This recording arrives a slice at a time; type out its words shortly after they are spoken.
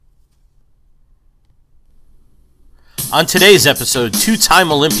On today's episode,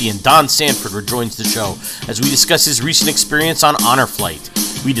 two-time Olympian Don Sanford rejoins the show as we discuss his recent experience on honor flight.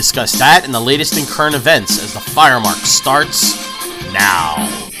 We discuss that and the latest in current events as the Firemark starts now.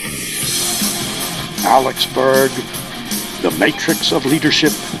 Alex Berg, the matrix of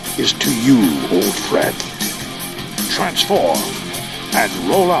leadership is to you, old friend. Transform and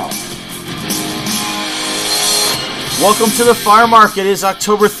roll out. Welcome to the Firemark. It is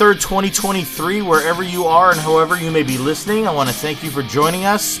October 3rd, 2023. Wherever you are and however you may be listening, I want to thank you for joining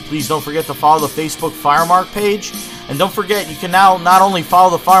us. Please don't forget to follow the Facebook Firemark page. And don't forget, you can now not only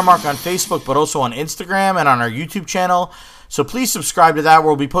follow the Firemark on Facebook, but also on Instagram and on our YouTube channel. So please subscribe to that, where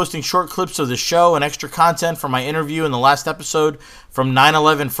we'll be posting short clips of the show and extra content from my interview in the last episode from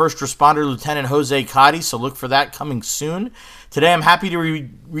 9/11 first responder Lieutenant Jose Cotty. So look for that coming soon. Today I'm happy to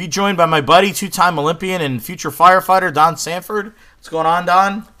rejoined by my buddy, two-time Olympian and future firefighter, Don Sanford. What's going on,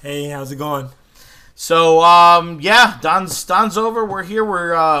 Don? Hey, how's it going? So, Don's over. We're here.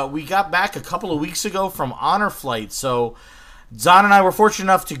 We got back a couple of weeks ago from honor flight. So Don and I were fortunate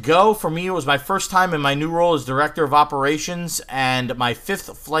enough to go. For me, it was my first time in my new role as Director of Operations and my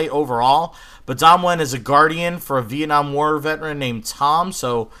fifth flight overall. But Don went as a guardian for a Vietnam War veteran named Tom.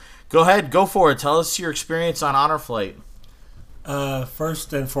 So go ahead, go for it. Tell us your experience on honor flight.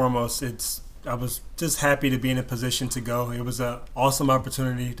 First and foremost, I was just happy to be in a position to go. It was an awesome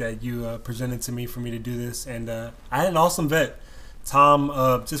opportunity that you presented to me for me to do this. And I had an awesome vet. Tom,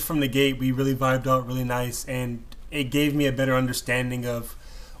 just from the gate, we really vibed out really nice. And it gave me a better understanding of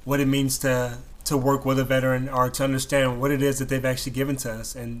what it means to work with a veteran, or to understand what it is that they've actually given to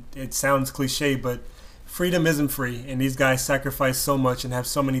us. And it sounds cliche, but freedom isn't free. And these guys sacrifice so much and have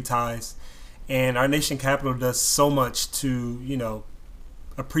so many ties. And our nation capital does so much to,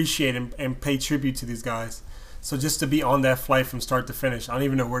 appreciate and pay tribute to these guys. So just to be on that flight from start to finish, I don't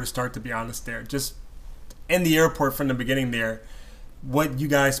even know where to start, to be honest there. Just in the airport from the beginning there, what you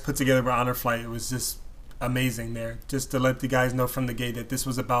guys put together for honor flight, it was just amazing there. Just to let the guys know from the gate that this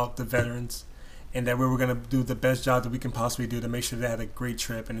was about the veterans and that we were going to do the best job that we can possibly do to make sure they had a great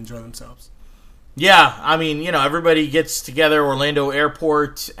trip and enjoy themselves. Yeah, I mean, everybody gets together Orlando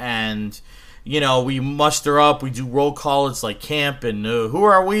Airport and we muster up, we do roll call, it's like camp, and who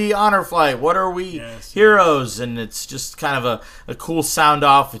are we, honor flight, what are we, heroes, and it's just kind of a cool sound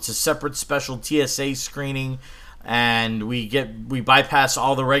off. It's a separate special TSA screening, and we bypass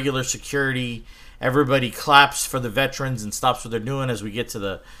all the regular security. Everybody claps for the veterans and stops what they're doing as we get to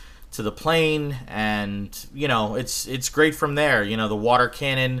the plane, and it's great from there. The water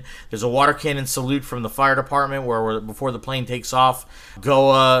cannon, there's a water cannon salute from the fire department where before the plane takes off,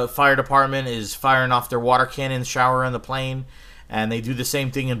 GOA fire department is firing off their water cannon shower in the plane, and they do the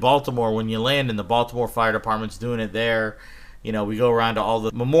same thing in Baltimore when you land, and the Baltimore fire department's doing it there. We go around to all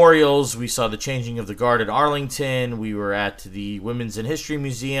the memorials. We saw the changing of the guard at Arlington. We were at the Women's in History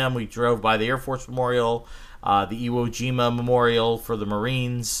Museum. We drove by the Air Force Memorial, the Iwo Jima Memorial for the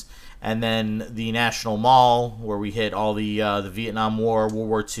Marines, and then the National Mall, where we hit all the Vietnam War, World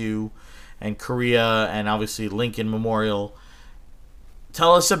War II, and Korea, and obviously Lincoln Memorial.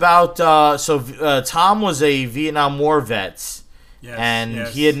 Tell us about, Tom was a Vietnam War vet,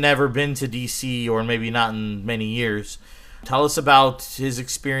 he had never been to D.C., or maybe not in many years. Tell us about his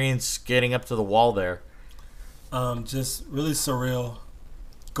experience getting up to the wall there. Just really surreal.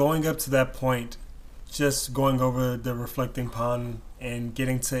 Going up to that point, just going over the reflecting pond and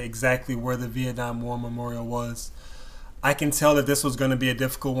getting to exactly where the Vietnam War Memorial was. I can tell that this was going to be a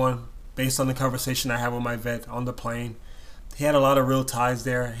difficult one based on the conversation I had with my vet on the plane. He had a lot of real ties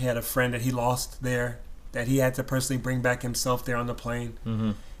there. He had a friend that he lost there that he had to personally bring back himself there on the plane.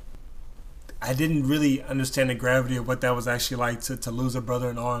 Mm-hmm. I didn't really understand the gravity of what that was actually like to lose a brother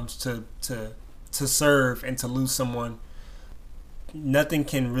in arms, to serve and to lose someone. Nothing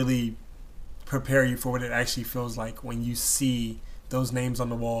can really prepare you for what it actually feels like when you see those names on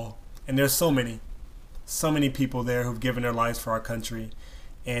the wall. And there's so many people there who've given their lives for our country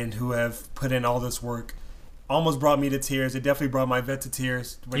and who have put in all this work. Almost brought me to tears. It definitely brought my vet to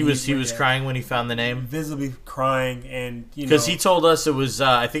tears. He was crying when he found the name? Visibly crying. And because he told us it was,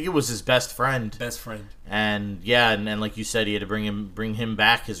 I think it was his best friend. And and like you said, he had to bring him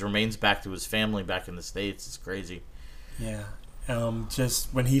back, his remains back to his family back in the States. It's crazy. Yeah.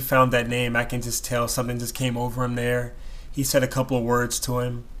 Just when he found that name, I can just tell something just came over him there. He said a couple of words to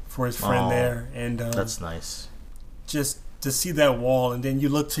him for his friend there. And that's nice. Just to see that wall, and then you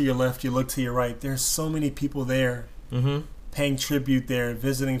look to your left, you look to your right. There's so many people there paying tribute there,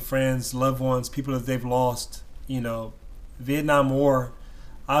 visiting friends, loved ones, people that they've lost. Vietnam War,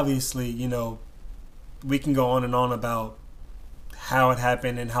 obviously, we can go on and on about how it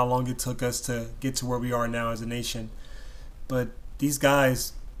happened and how long it took us to get to where we are now as a nation. But these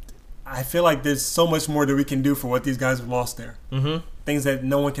guys, I feel like there's so much more that we can do for what these guys have lost there. Mm-hmm. Things that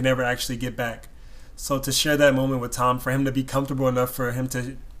no one can ever actually get back. So to share that moment with Tom, for him to be comfortable enough for him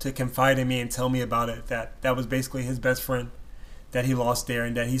to confide in me and tell me about it, that was basically his best friend that he lost there,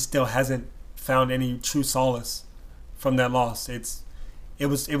 and that he still hasn't found any true solace from that loss. It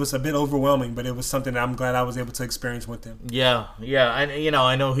was a bit overwhelming, but it was something that I'm glad I was able to experience with him. Yeah. And,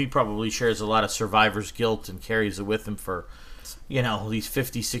 I know he probably shares a lot of survivor's guilt and carries it with him for, these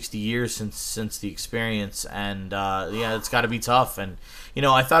 50, 60 years since the experience. And, it's got to be tough. And,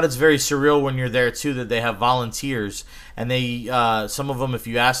 I thought it's very surreal when you're there, too, that they have volunteers. And they, some of them, if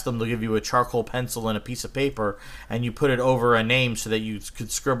you ask them, they'll give you a charcoal pencil and a piece of paper, and you put it over a name so that you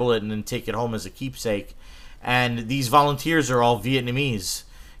could scribble it and then take it home as a keepsake. And these volunteers are all Vietnamese.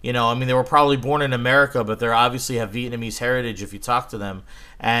 They were probably born in America, but they obviously have Vietnamese heritage if you talk to them.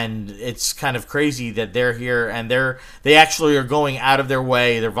 And it's kind of crazy that they're here, and they actually are going out of their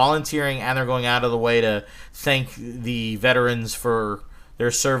way. They're volunteering, and they're going out of the way to thank the veterans for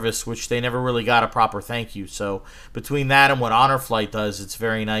their service, which they never really got a proper thank you. So between that and what Honor Flight does, it's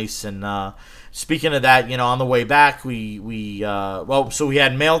very nice. And speaking of that, on the way back, we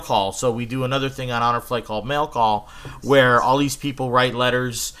had mail call. So we do another thing on Honor Flight called mail call, where all these people write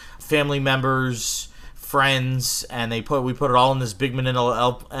letters, family members, friends, and we put it all in this big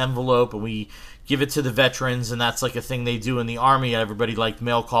manila envelope, and we give it to the veterans. And that's like a thing they do in the Army. Everybody liked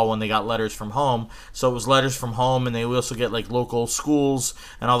mail call when they got letters from home. So it was letters from home, and they also get like local schools,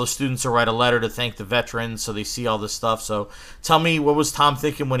 and all the students will write a letter to thank the veterans, so they see all this stuff. So tell me, what was Tom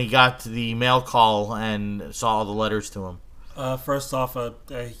thinking when he got to the mail call and saw all the letters to him? First off, a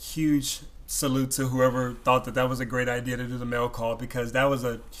huge salute to whoever thought that was a great idea to do the mail call, because that was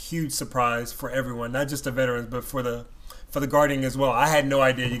a huge surprise for everyone, not just the veterans, but for the Guardian as well. I had no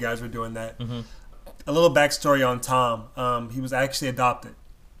idea you guys were doing that. Mm-hmm. A little backstory on Tom. He was actually adopted.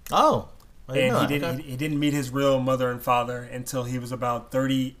 Oh. And he didn't meet his real mother and father until he was about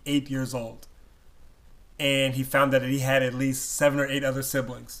 38 years old. And he found that he had at least 7 or 8 other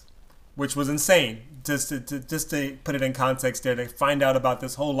siblings, which was insane. Just to put it in context there, to find out about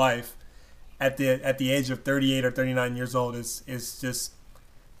this whole life at the age of 38 or 39 years old is just,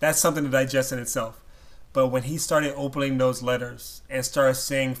 that's something to digest in itself. But when he started opening those letters and started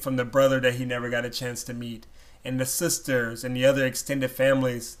seeing from the brother that he never got a chance to meet, and the sisters and the other extended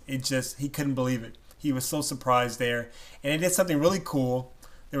families, he couldn't believe it. He was so surprised there. And he did something really cool.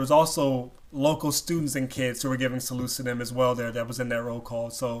 There was also local students and kids who were giving salutes to them as well there that was in that roll call.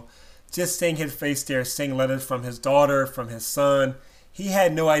 So just seeing his face there, seeing letters from his daughter, from his son, he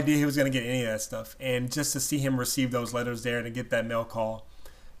had no idea he was going to get any of that stuff. And just to see him receive those letters there and to get that mail call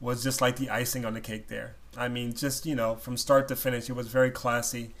was just like the icing on the cake there. I mean, just, from start to finish, it was very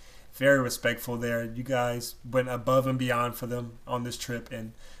classy, very respectful there. You guys went above and beyond for them on this trip.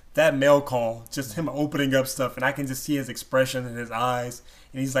 And that mail call, just him opening up stuff, and I can just see his expression in his eyes.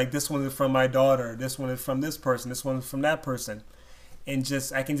 And he's like, this one is from my daughter. This one is from this person. This one is from that person. And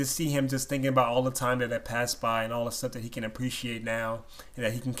I can just see him just thinking about all the time that had passed by and all the stuff that he can appreciate now and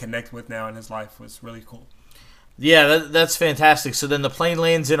that he can connect with now in his life was really cool. Yeah, that's fantastic. So then the plane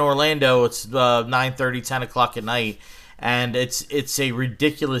lands in Orlando. It's 9:30, 10 o'clock at night, and it's a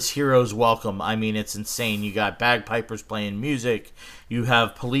ridiculous hero's welcome. I mean, it's insane. You got bagpipers playing music. You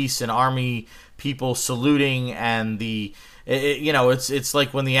have police and army people saluting, and it's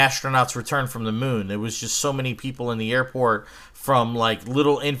like when the astronauts returned from the moon. There was just so many people in the airport, from like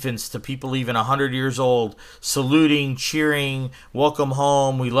little infants to people even 100 years old, saluting, cheering, welcome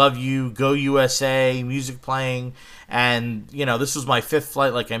home, we love you, go USA, music playing. And, this was my 5th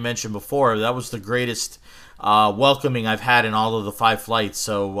flight, like I mentioned before. That was the greatest welcoming I've had in all of the 5 flights.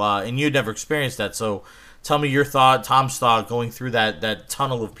 So, and you'd never experienced that. So tell me your Tom's thought, going through that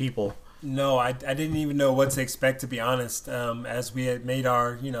tunnel of people. No, I didn't even know what to expect, to be honest, as we had made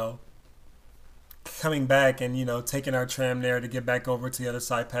our, coming back and, taking our tram there to get back over to the other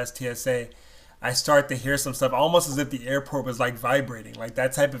side past TSA. I started to hear some stuff, almost as if the airport was like vibrating, like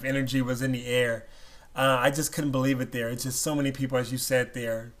that type of energy was in the air. I just couldn't believe it there. It's just so many people, as you said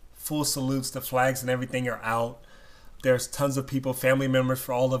there, full salutes, the flags and everything are out. There's tons of people, family members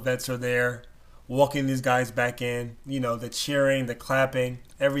for all the vets are there, walking these guys back in. The cheering, the clapping,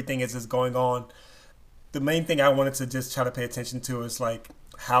 everything is just going on. The main thing I wanted to just try to pay attention to is like,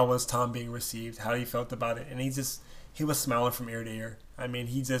 how was Tom being received? How he felt about it? And he was smiling from ear to ear. I mean,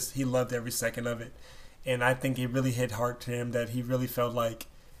 he loved every second of it. And I think it really hit hard to him that he really felt like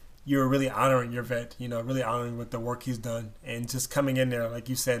you were really honoring your vet, really honoring with the work he's done. And just coming in there, like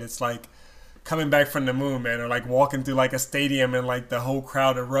you said, it's like coming back from the moon, man, or like walking through like a stadium and like the whole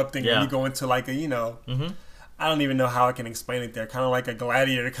crowd erupting when you go into like a, Mm-hmm. I don't even know how I can explain it. They're kind of like a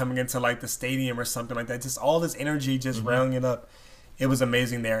gladiator coming into like the stadium or something like that. Just all this energy just rounding up. It was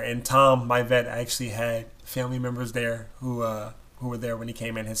amazing there. And Tom, my vet, actually had family members there who were there when he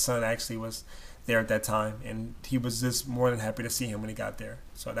came in. His son actually was there at that time, and he was just more than happy to see him when he got there.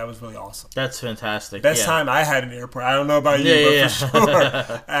 So that was really awesome. That's fantastic. Best time I had in the airport. I don't know about you, but for sure.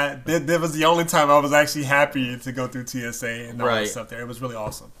 That was the only time I was actually happy to go through TSA and all that stuff there. It was really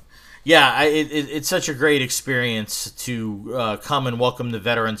awesome. Yeah, it's such a great experience to come and welcome the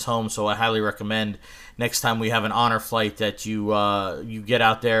veterans home, so I highly recommend next time we have an honor flight that you get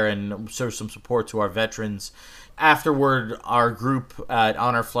out there and serve some support to our veterans. Afterward, our group at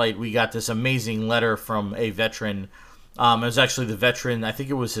Honor Flight, we got this amazing letter from a veteran. It was actually the veteran, I think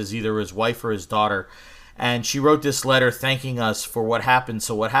it was either his wife or his daughter, and she wrote this letter thanking us for what happened.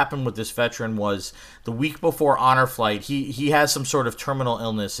 So what happened with this veteran was the week before Honor Flight, he has some sort of terminal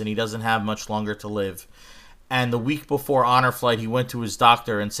illness and he doesn't have much longer to live. And the week before Honor Flight, he went to his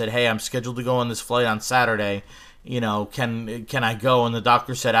doctor and said, "Hey, I'm scheduled to go on this flight on Saturday. Can I go?" And the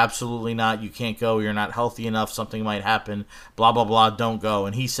doctor said, "Absolutely not. You can't go. You're not healthy enough. Something might happen. Blah, blah, blah. Don't go."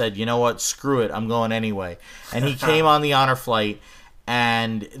 And he said, "You know what? Screw it. I'm going anyway." And he came on the Honor Flight,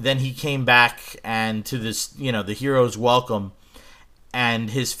 and then he came back and to this, the hero's welcome. And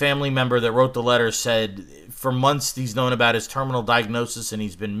his family member that wrote the letter said for months he's known about his terminal diagnosis and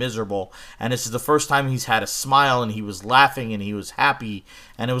he's been miserable. And this is the first time he's had a smile, and he was laughing and he was happy.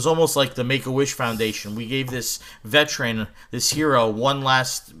 And it was almost like the Make-A-Wish Foundation. We gave this veteran, this hero, one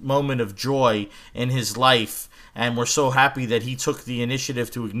last moment of joy in his life. And we're so happy that he took the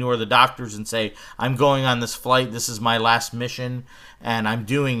initiative to ignore the doctors and say, "I'm going on this flight. This is my last mission, and I'm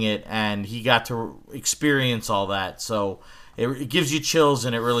doing it." And he got to experience all that. So it gives you chills,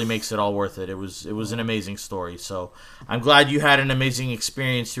 and it really makes it all worth it. It was an amazing story. So I'm glad you had an amazing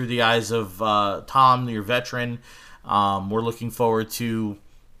experience through the eyes of Tom, your veteran. We're looking forward to,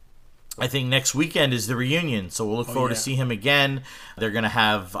 I think next weekend is the reunion, so we'll look forward to see him again. They're going to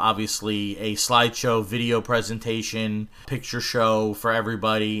have, obviously, a slideshow, video presentation, picture show for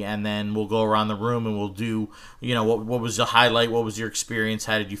everybody, and then we'll go around the room and we'll do, what was the highlight, what was your experience,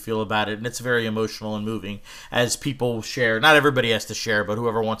 how did you feel about it? And it's very emotional and moving as people share. Not everybody has to share, but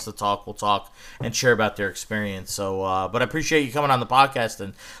whoever wants to talk will talk and share about their experience. So, but I appreciate you coming on the podcast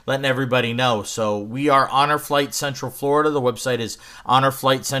and letting everybody know. So we are Honor Flight Central Florida. The website is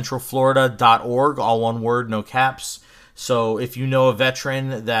honorflightcentralflorida.org, all one word, no caps. So if you know a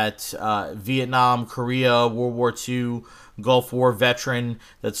veteran that Vietnam, Korea, World War II, Gulf War veteran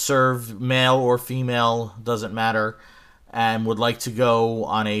that served, male or female, doesn't matter, and would like to go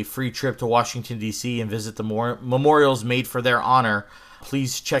on a free trip to Washington, D.C. and visit the memorials made for their honor,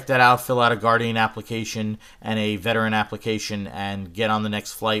 please check that out, fill out a Guardian application and a veteran application, and get on the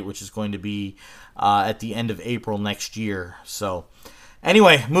next flight, which is going to be at the end of April next year. So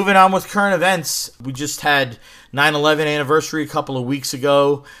anyway, moving on with current events. We just had 9/11 anniversary a couple of weeks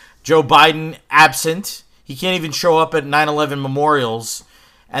ago. Joe Biden absent. He can't even show up at 9/11 memorials.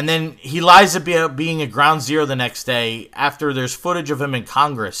 And then he lies about being at Ground Zero the next day after there's footage of him in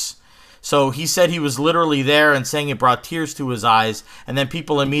Congress. So he said he was literally there and saying it brought tears to his eyes. And then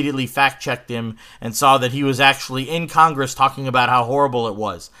people immediately fact-checked him and saw that he was actually in Congress talking about how horrible it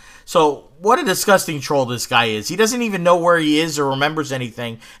was. So what a disgusting troll this guy is. He doesn't even know where he is or remembers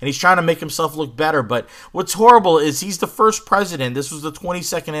anything, and he's trying to make himself look better. But what's horrible is he's the first president. This was the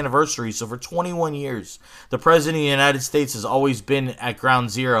 22nd anniversary, so for 21 years, the president of the United States has always been at Ground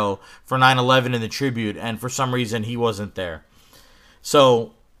Zero for 9/11 in the tribute, and for some reason he wasn't there.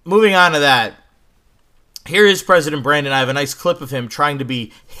 So moving on to that, here is President Brandon. I have a nice clip of him trying to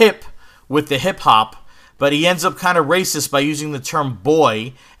be hip with the hip-hop, but he ends up kind of racist by using the term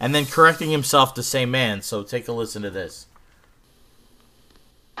boy and then correcting himself to say man. So take a listen to this.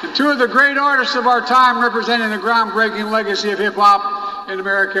 And two of the great artists of our time representing the groundbreaking legacy of hip-hop in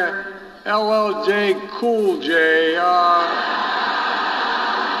America, LL Cool J.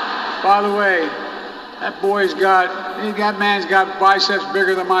 By the way, that man's got biceps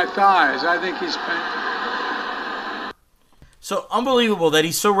bigger than my thighs. I think he's... So unbelievable that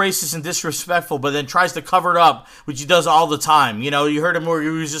he's so racist and disrespectful, but then tries to cover it up, which he does all the time. You heard him where he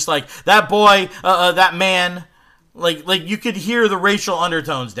was just like, that boy, that man. Like you could hear the racial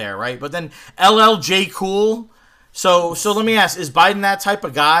undertones there, right? But then LLJ Cool. So let me ask, is Biden that type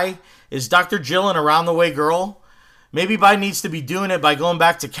of guy? Is Dr. Jill an around the way girl? Maybe Biden needs to be doing it by going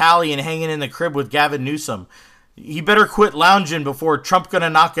back to Cali and hanging in the crib with Gavin Newsom. He better quit lounging before Trump gonna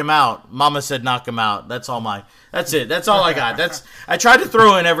knock him out. Mama said knock him out. That's it. That's all I got. I tried to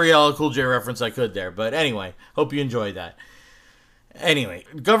throw in every LL Cool J reference I could there. But anyway, hope you enjoyed that. Anyway,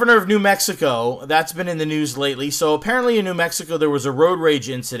 Governor of New Mexico, that's been in the news lately. So apparently in New Mexico there was a road rage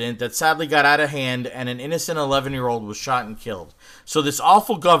incident that sadly got out of hand and an innocent 11-year-old was shot and killed. So this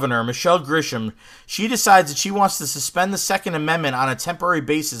awful governor, Michelle Grisham, she decides that she wants to suspend the Second Amendment on a temporary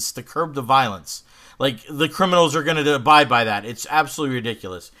basis to curb the violence. Like, the criminals are going to abide by that. It's absolutely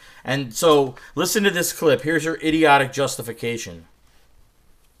ridiculous. And so, listen to this clip. Here's her idiotic justification.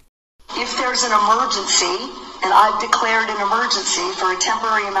 If there's an emergency, and I've declared an emergency for a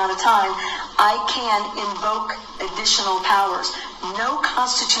temporary amount of time, I can invoke additional powers. No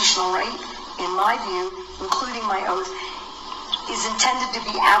constitutional right, in my view, including my oath, is intended to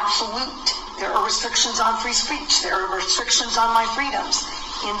be absolute. There are restrictions on free speech. There are restrictions on my freedoms.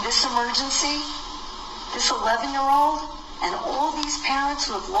 In this emergency, this 11-year-old and all these parents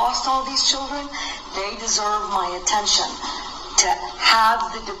who have lost all these children, they deserve my attention to have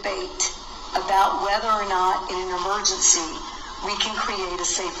the debate about whether or not in an emergency we can create a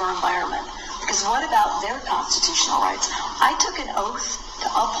safer environment. Because what about their constitutional rights? I took an oath to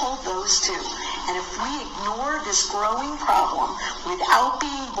uphold those too. And if we ignore this growing problem without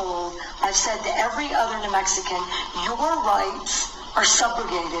being bold, I've said to every other New Mexican, your rights are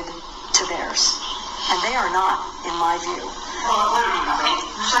subrogated to theirs. And they are not, in my view. Well, wait a minute.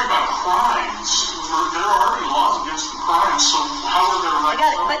 You say about crimes. There are already laws against the crimes, so how are there rights? I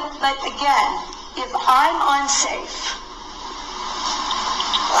got it. But again, if I'm unsafe,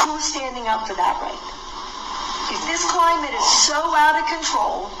 who's standing up for that right? If this climate is so out of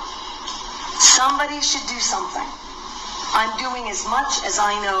control, somebody should do something. I'm doing as much as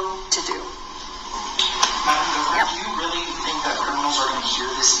I know to do. Madam Governor, do you really think that criminals are going to hear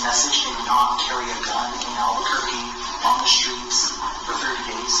this message and not carry a gun in Albuquerque on the streets for 30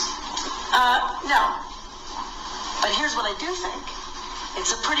 days? No. But here's what I do think.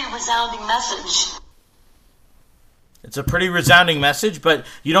 It's a pretty resounding message. It's a pretty resounding message, but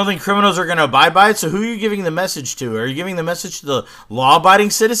you don't think criminals are going to abide by it? So who are you giving the message to? Are you giving the message to the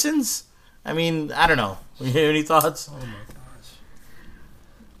law-abiding citizens? I mean, I don't know. You have any thoughts? Oh, my gosh.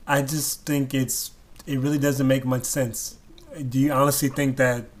 I just think it really doesn't make much sense. Do you honestly think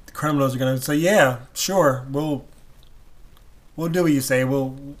that criminals are going to say, yeah, sure, we'll do what you say.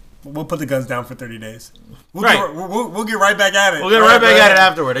 We'll put the guns down for 30 days. We'll get right back at it. We'll get right back at it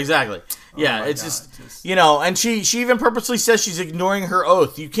afterward. Exactly. Yeah, it's just, you know, and she even purposely says she's ignoring her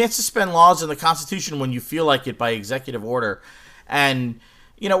oath. You can't suspend laws in the Constitution when you feel like it by executive order. And,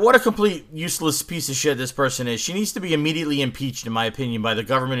 you know, what a complete useless piece of shit this person is. She needs to be immediately impeached, in my opinion, by the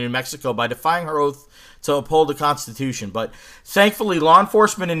government of New Mexico by defying her oath to uphold the Constitution. But thankfully, law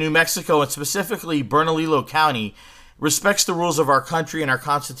enforcement in New Mexico, and specifically Bernalillo County, respects the rules of our country and our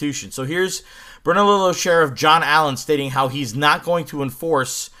Constitution. So here's Bernalillo Sheriff John Allen stating how he's not going to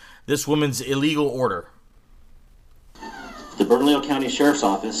enforce this woman's illegal order. The Bernalillo County Sheriff's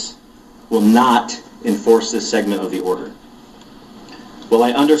Office will not enforce this segment of the order. While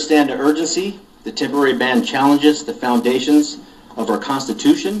I understand the urgency, the temporary ban challenges the foundations of our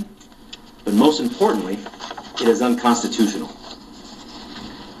Constitution, but most importantly, it is unconstitutional.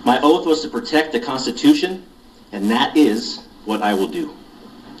 My oath was to protect the Constitution, and that is what I will do.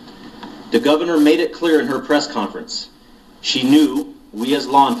 The governor made it clear in her press conference. She knew we as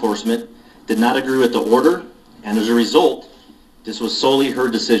law enforcement did not agree with the order, and as a result, this was solely her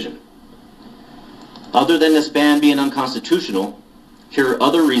decision. Other than this ban being unconstitutional, here are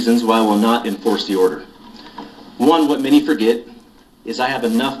other reasons why I will not enforce the order. One, what many forget, is I have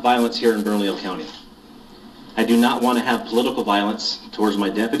enough violence here in Bernalillo County. I do not want to have political violence towards my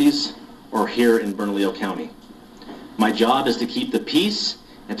deputies or here in Bernalillo County. My job is to keep the peace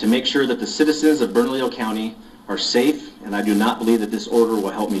and to make sure that the citizens of Bernalillo County are safe, and I do not believe that this order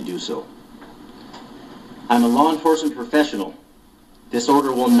will help me do so. I'm a law enforcement professional. This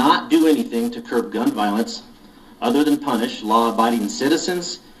order will not do anything to curb gun violence other than punish law-abiding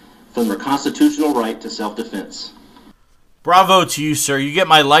citizens from their constitutional right to self-defense. Bravo to you, sir. You get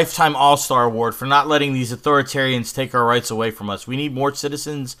my Lifetime All-Star Award for not letting these authoritarians take our rights away from us. We need more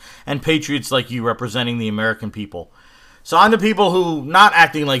citizens and patriots like you representing the American people. So on to people who not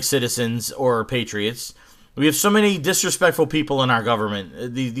acting like citizens or patriots. We have so many disrespectful people in our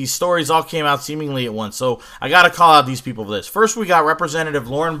government. These stories all came out seemingly at once, so I got to call out these people for this. First, we got Representative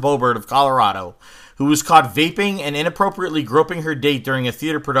Lauren Boebert of Colorado, who was caught vaping and inappropriately groping her date during a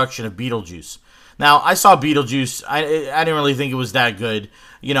theater production of Beetlejuice. Now, I saw Beetlejuice. I didn't really think it was that good,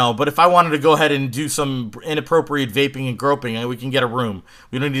 you know, but if I wanted to go ahead and do some inappropriate vaping and groping, we can get a room.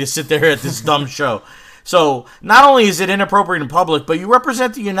 We don't need to sit there at this dumb show. So, not only is it inappropriate in public, but you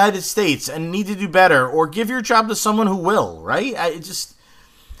represent the United States and need to do better, or give your job to someone who will, right?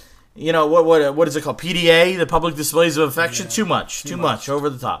 what is it called? PDA, the public displays of affection. Too much, over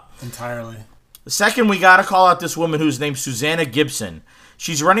the top. Entirely. Second, we got to call out this woman who's named Susanna Gibson.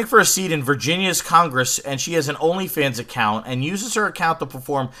 She's running for a seat in Virginia's Congress, and she has an OnlyFans account and uses her account to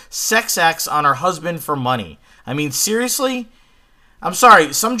perform sex acts on her husband for money. I mean, seriously? I'm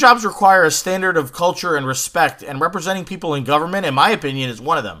sorry, some jobs require a standard of culture and respect, and representing people in government, in my opinion, is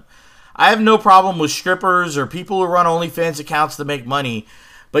one of them. I have no problem with strippers or people who run OnlyFans accounts to make money,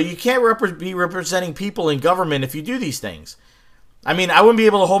 but you can't be representing people in government if you do these things. I mean, I wouldn't be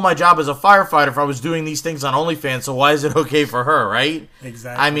able to hold my job as a firefighter if I was doing these things on OnlyFans, so why is it okay for her, right?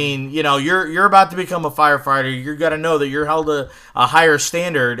 Exactly. I mean, you're about to become a firefighter. You're got to know that you're held a higher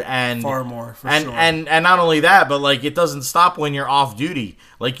standard. And far more, for and, sure. And not only that, but, like, it doesn't stop when you're off duty.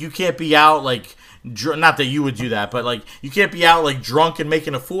 Like, you can't be out, like, not that you would do that, but, like, you can't be out, like, drunk and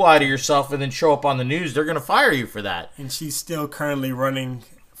making a fool out of yourself and then show up on the news. They're going to fire you for that. And she's still currently running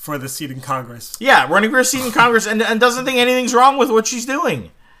for the seat in Congress. Yeah, running for a seat in Congress and doesn't think anything's wrong with what she's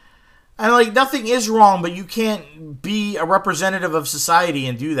doing. And, like, nothing is wrong, but you can't be a representative of society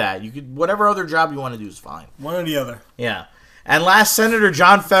and do that. You could, whatever other job you want to do is fine. One or the other. Yeah. And last, Senator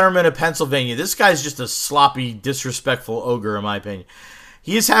John Fetterman of Pennsylvania. This guy's just a sloppy, disrespectful ogre, in my opinion.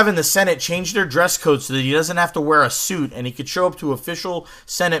 He is having the Senate change their dress code so that he doesn't have to wear a suit and he could show up to official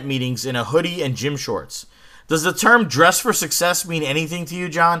Senate meetings in a hoodie and gym shorts. Does the term dress for success mean anything to you,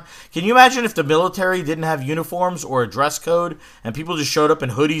 John? Can you imagine if the military didn't have uniforms or a dress code and people just showed up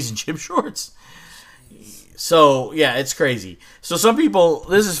in hoodies and gym shorts? So, yeah, it's crazy. So some people,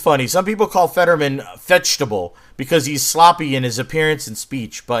 this is funny, some people call Fetterman vegetable because he's sloppy in his appearance and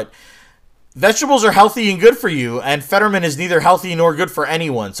speech, but vegetables are healthy and good for you, and Fetterman is neither healthy nor good for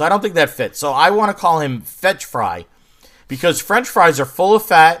anyone, so I don't think that fits. So I want to call him Fetch Fry because French fries are full of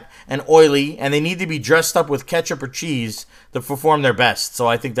fat and oily, and they need to be dressed up with ketchup or cheese to perform their best. So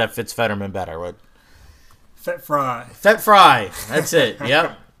I think that fits Fetterman better. What? Fet Fry. Fet Fry. That's it.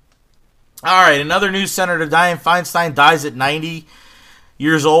 Yep. All right. Another news: Senator Dianne Feinstein dies at 90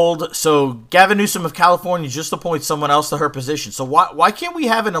 years old. So Gavin Newsom of California just appoints someone else to her position. So why can't we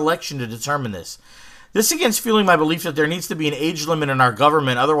have an election to determine this? This against fueling my belief that there needs to be an age limit in our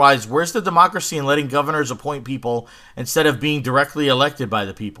government. Otherwise, where's the democracy in letting governors appoint people instead of being directly elected by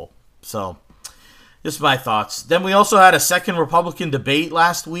the people? So, just my thoughts. Then we also had a second Republican debate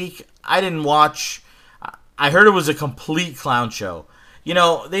last week. I didn't watch. I heard it was a complete clown show. You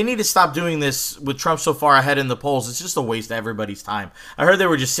know, they need to stop doing this with Trump so far ahead in the polls. It's just a waste of everybody's time. I heard they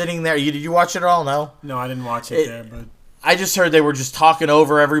were just sitting there. Did you watch it at all? No? No, I didn't watch it there, but I just heard they were just talking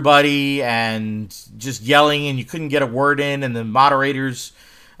over everybody and just yelling, and you couldn't get a word in, and the moderators,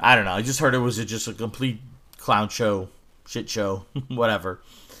 I don't know. I just heard it was just a complete clown show, shit show, whatever.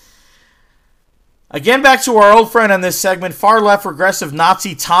 Again, back to our old friend on this segment, far-left progressive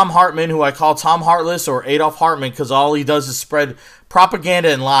Nazi Tom Hartman, who I call Tom Heartless or Adolf Hartman because all he does is spread propaganda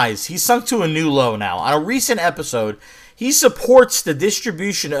and lies. He's sunk to a new low now. On a recent episode, he supports the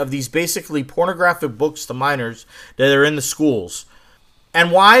distribution of these basically pornographic books to minors that are in the schools.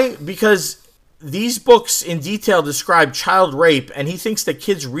 And why? Because these books in detail describe child rape, and he thinks that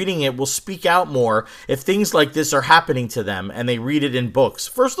kids reading it will speak out more if things like this are happening to them and they read it in books.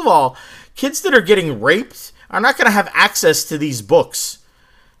 First of all, kids that are getting raped are not going to have access to these books.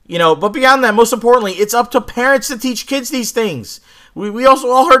 You know, but beyond that, most importantly, it's up to parents to teach kids these things. We also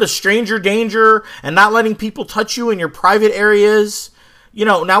all heard of stranger danger and not letting people touch you in your private areas. You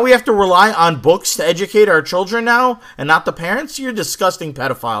know, now we have to rely on books to educate our children now and not the parents? You're a disgusting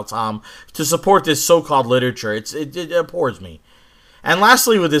pedophile, Tom, to support this so-called literature. It abhors me. And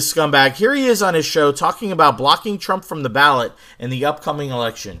lastly, with this scumbag, here he is on his show talking about blocking Trump from the ballot in the upcoming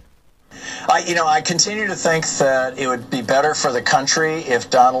election. I continue to think that it would be better for the country if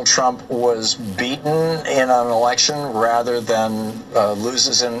Donald Trump was beaten in an election rather than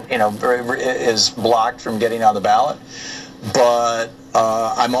loses and, is blocked from getting on the ballot. But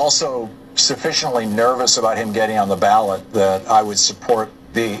I'm also sufficiently nervous about him getting on the ballot that I would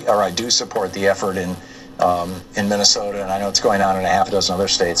I do support the effort in Minnesota, and I know it's going on in a half a dozen other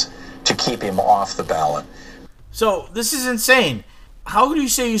states, to keep him off the ballot. So this is insane. How do you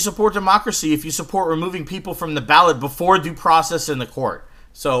say you support democracy if you support removing people from the ballot before due process in the court?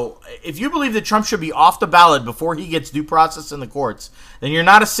 So if you believe that Trump should be off the ballot before he gets due process in the courts, then you're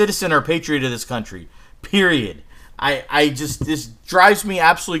not a citizen or patriot of this country. Period. This drives me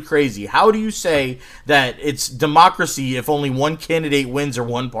absolutely crazy. How do you say that it's democracy if only one candidate wins or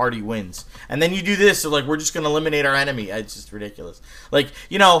one party wins? And then you do this, so like, we're just going to eliminate our enemy. It's just ridiculous. Like,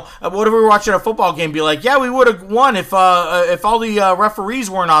 what if we were watching a football game, be like, yeah, we would have won if all the referees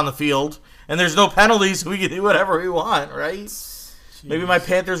weren't on the field and there's no penalties, we can do whatever we want, right? Maybe my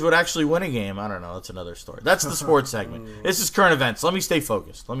Panthers would actually win a game. I don't know. That's another story. That's the sports segment. This is current events. Let me stay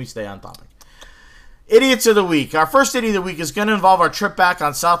focused. Let me stay on topic. Idiots of the week. Our first idiot of the week is going to involve our trip back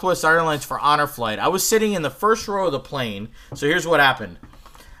on Southwest Airlines for Honor Flight. I was sitting in the first row of the plane. So here's what happened.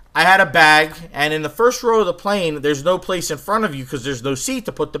 I had a bag, and in the first row of the plane, there's no place in front of you because there's no seat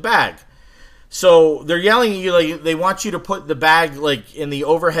to put the bag. So they're yelling at you like they want you to put the bag like in the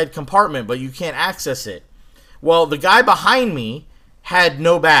overhead compartment, but you can't access it. Well, the guy behind me had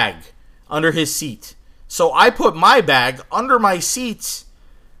no bag under his seat. So I put my bag under my seat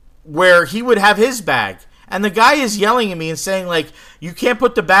where he would have his bag. And the guy is yelling at me and saying, like, you can't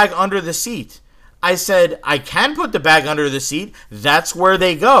put the bag under the seat. I said, I can put the bag under the seat. That's where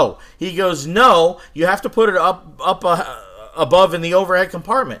they go. He goes, no, you have to put it up above in the overhead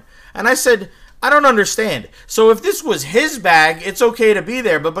compartment. And I said, I don't understand. So if this was his bag, it's okay to be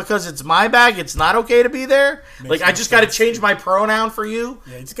there, but because it's my bag, it's not okay to be there? Like, I just got to change my pronoun for you?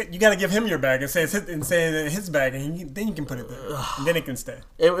 Yeah, you got to give him your bag and say it's his bag, and then you can put it there, and then it can stay.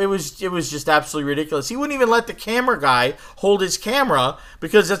 It was just absolutely ridiculous. He wouldn't even let the camera guy hold his camera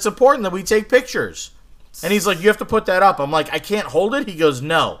because it's important that we take pictures. And he's like, you have to put that up. I'm like, I can't hold it? He goes,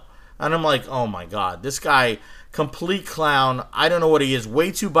 no. And I'm like, oh my God, this guy... complete clown. I don't know what he is.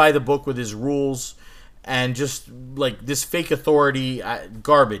 Way too by the book with his rules and just like this fake authority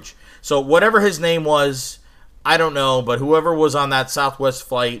garbage. So whatever his name was, I don't know, but whoever was on that Southwest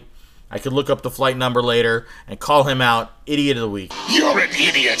flight, I could look up the flight number later and call him out. Idiot of the week. You're an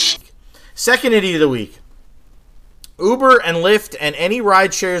idiot. Second idiot of the week. Uber and Lyft and any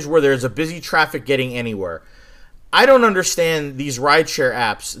ride shares where there's a busy traffic getting anywhere. I don't understand these rideshare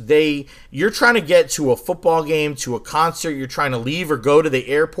apps. You're trying to get to a football game, to a concert, you're trying to leave or go to the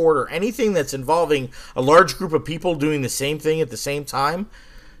airport or anything that's involving a large group of people doing the same thing at the same time.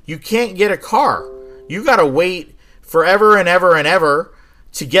 You can't get a car. You got to wait forever and ever and ever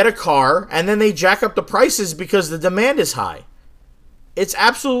to get a car, and then they jack up the prices because the demand is high. It's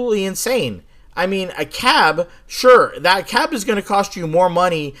absolutely insane. I mean, a cab, sure, that cab is going to cost you more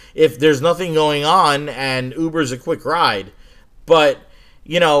money if there's nothing going on and Uber's a quick ride. But,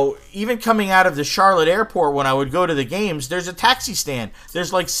 you know, even coming out of the Charlotte airport when I would go to the games, there's a taxi stand.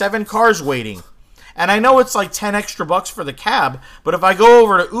 There's like 7 cars waiting. And I know it's like 10 extra bucks for the cab, but if I go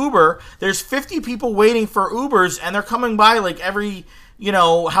over to Uber, there's 50 people waiting for Ubers and they're coming by like every, you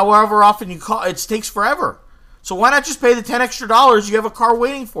know, however often you call. It takes forever. So why not just pay the 10 extra dollars? You have a car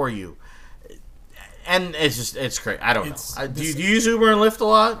waiting for you. And it's great. I don't know. Do you use Uber and Lyft a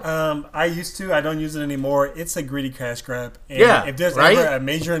lot? I used to. I don't use it anymore. It's a greedy cash grab. And yeah, if there's ever a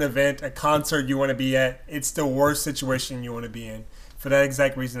major event, a concert you want to be at, it's the worst situation you want to be in. For that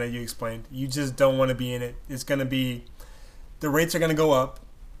exact reason that you explained. You just don't want to be in it. It's going to be, the rates are going to go up.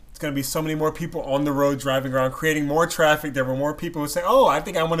 It's going to be so many more people on the road driving around, creating more traffic. There were more people who say, oh, I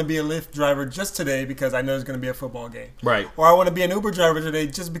think I want to be a Lyft driver just today because I know there's going to be a football game. Right. Or I want to be an Uber driver today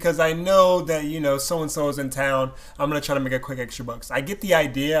just because I know that, you know, so-and-so is in town. I'm going to try to make a quick extra bucks. I get the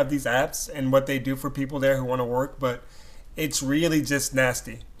idea of these apps and what they do for people there who want to work, but it's really just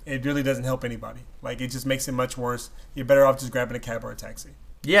nasty. It really doesn't help anybody. Like, it just makes it much worse. You're better off just grabbing a cab or a taxi.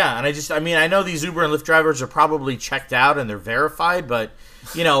 Yeah, and I know these Uber and Lyft drivers are probably checked out and they're verified, but,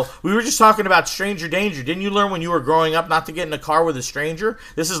 you know, we were just talking about stranger danger. Didn't you learn when you were growing up not to get in a car with a stranger?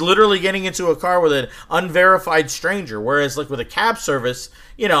 This is literally getting into a car with an unverified stranger, whereas, like, with a cab service,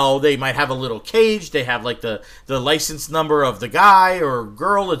 you know, they might have a little cage, they have, like, the license number of the guy or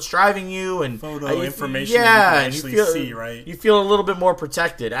girl that's driving you, and photo information yeah, that you can actually see, right? You feel a little bit more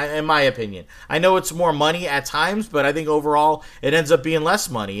protected, in my opinion. I know it's more money at times, but I think overall it ends up being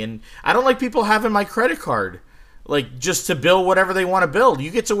less money, and I don't like people having my credit card like just to bill whatever they want to bill.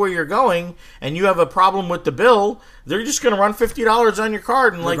 You get to where you're going and you have a problem with the bill, they're just going to run $50 on your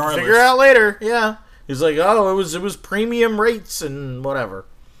card and like figure it out later. Yeah. He's like, oh, it was premium rates and whatever.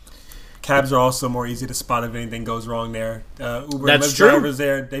 Cabs are also more easy to spot if anything goes wrong there. Uber and Lyft true. drivers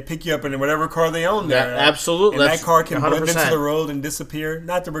there, they pick you up in whatever car they own there. Absolutely. And that car can 100%. blend into the road and disappear.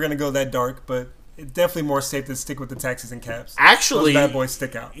 Not that we're going to go that dark, but it's definitely more safe to stick with the taxis and cabs. Actually, those bad boys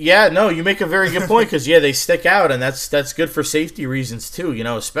stick out. Yeah, no, you make a very good point because, yeah, they stick out, and that's good for safety reasons, too. You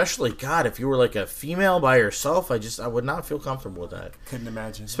know, especially, God, if you were like a female by yourself, I would not feel comfortable with that. Couldn't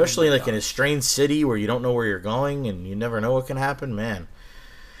imagine. Especially like in a strange city where you don't know where you're going and you never know what can happen, man.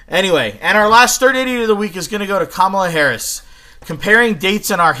 Anyway, and our last third idiot of the week is going to go to Kamala Harris, comparing dates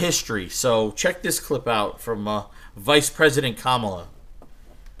in our history. So check this clip out from Vice President Kamala.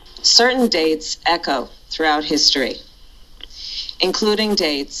 Certain dates echo throughout history, including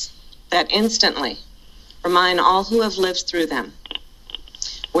dates that instantly remind all who have lived through them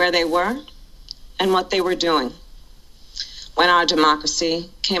where they were and what they were doing. when our democracy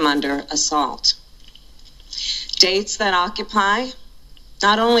came under assault. Dates that occupy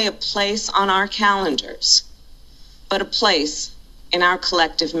not only a place on our calendars, but a place in our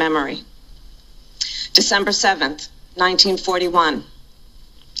collective memory. December 7th, 1941,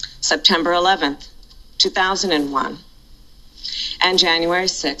 September 11th, 2001, and January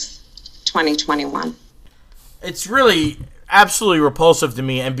 6th, 2021. It's really absolutely repulsive to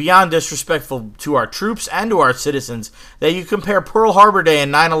me and beyond disrespectful to our troops and to our citizens that you compare Pearl Harbor Day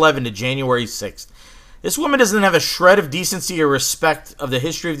and 9/11 to January 6th. This woman doesn't have a shred of decency or respect of the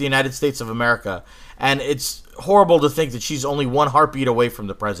history of the United States of America, and it's horrible to think that she's only one heartbeat away from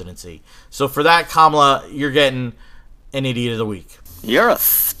the presidency. So for that, Kamala, you're getting an Idiot of the Week. You're a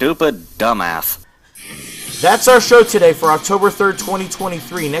stupid dumbass. That's our show today for October 3rd,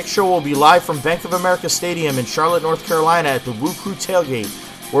 2023. Next show will be live from Bank of America Stadium in Charlotte, North Carolina at the Woo Crew Tailgate,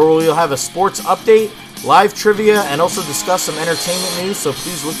 where we'll have a sports update, live trivia, and also discuss some entertainment news, so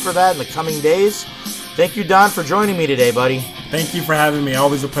please look for that in the coming days. Thank you, Don, for joining me today, buddy. Thank you for having me.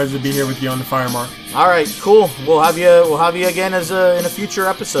 Always a pleasure to be here with you on the Firemark. All right, cool. We'll have you again in a future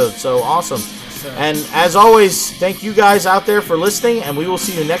episode. So awesome. And as always, thank you guys out there for listening, and we will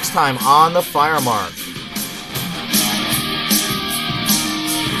see you next time on the Firemark.